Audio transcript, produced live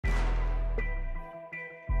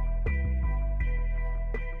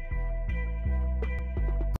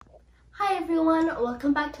everyone,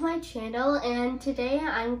 welcome back to my channel, and today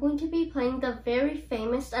I'm going to be playing the very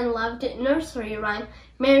famous and loved nursery rhyme,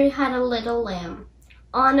 Mary Had a Little Lamb,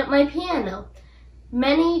 on my piano.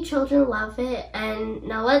 Many children love it, and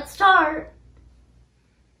now let's start!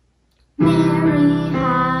 Mary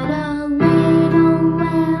had a little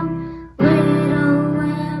lamb, little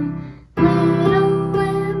lamb, little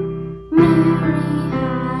lamb. Mary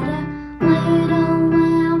had a little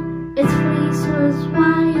lamb, its fleece was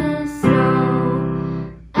white as snow.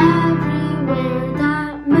 Everywhere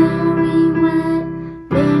that Mary went,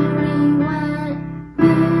 Mary went,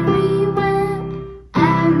 Mary went.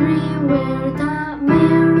 Everywhere that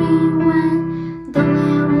Mary went, the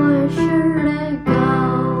lamb was sure to go.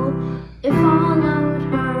 It followed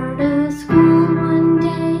her to school one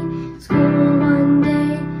day, school one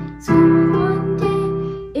day, school one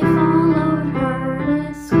day. It followed her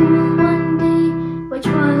to school one day, which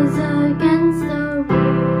was against the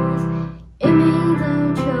rules. It made the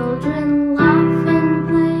children laugh and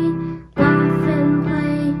play, laugh and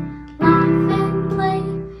play, laugh and play.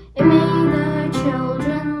 It made the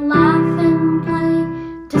children laugh and play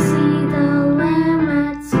to see the lamb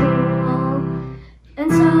at school. And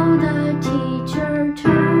so the teacher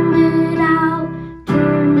turned it out,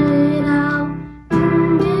 turned it out,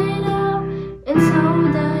 turned it out. And so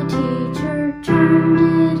the teacher turned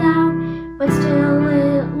it out, but still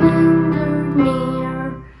it lingered near.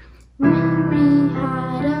 Mary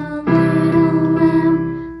had a little lamb,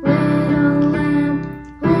 little lamb,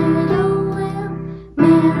 little lamb.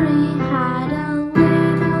 Mary had a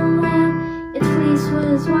little lamb, its fleece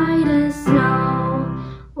was white as snow.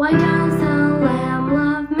 Why does the lamb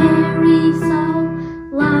love Mary so?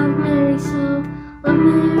 Love Mary so, love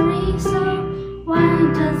Mary so. Why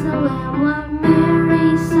does the lamb love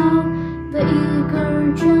Mary so? The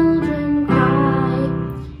eager children cry.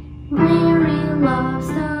 Mary loves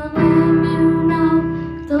the lamb, you know,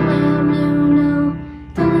 the lamb, you know,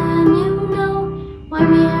 the lamb, you know. Why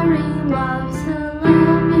Mary loves the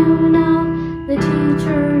lamb, you know, the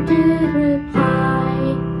teacher did reply.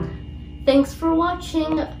 Thanks for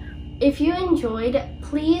watching. If you enjoyed,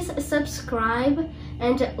 please subscribe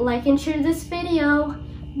and like and share this video.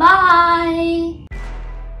 Bye!